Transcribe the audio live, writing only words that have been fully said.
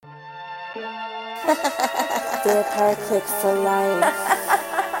Their car clicks for life.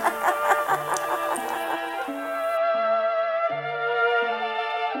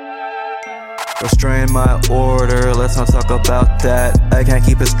 Restrain my order, let's not talk about that. I can't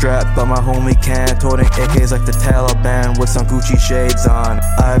keep it strapped, but my homie can. Toting AKs like the Taliban with some Gucci shades on.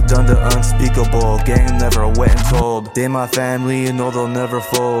 I've done the unspeakable, gang never went and told. They my family, you know they'll never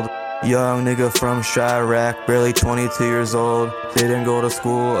fold. Young nigga from Chirac, barely 22 years old. Didn't go to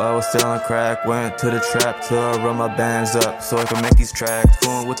school, I was selling crack. Went to the trap to run my bands up so I can make these tracks.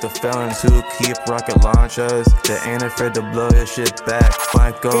 Fooling with the felons who keep rocket launchers. They ain't afraid to blow your shit back.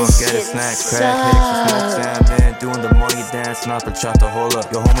 Might go and get a snack, crack hicks and smoke salmon. Doing the money dance, not the chop the hole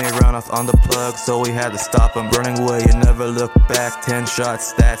up. Your homie ran off on the plug, so we had to stop him. Burning away, you never look back. 10 shots,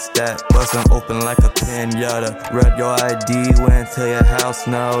 stat. Bust them open like a pinata. Rep your ID, went to your house,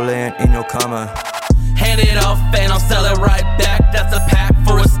 now laying in your cama. Hand it off and I'll sell it right back. That's a pack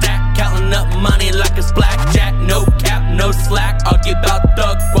for a stack. Counting up money like it's blackjack. No cap, no slack. Argue about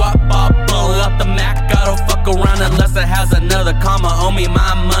the guap, I'll pull out the Mac. I don't fuck around unless it has another comma. Owe me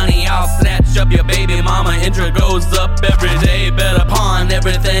my money, I'll snatch up your baby mama. Interest goes up every day. Better pawn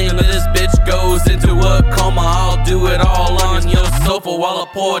everything when this bitch goes into a coma. I'll do it all on your sofa while I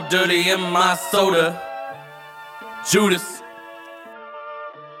pour dirty in my soda. Judas.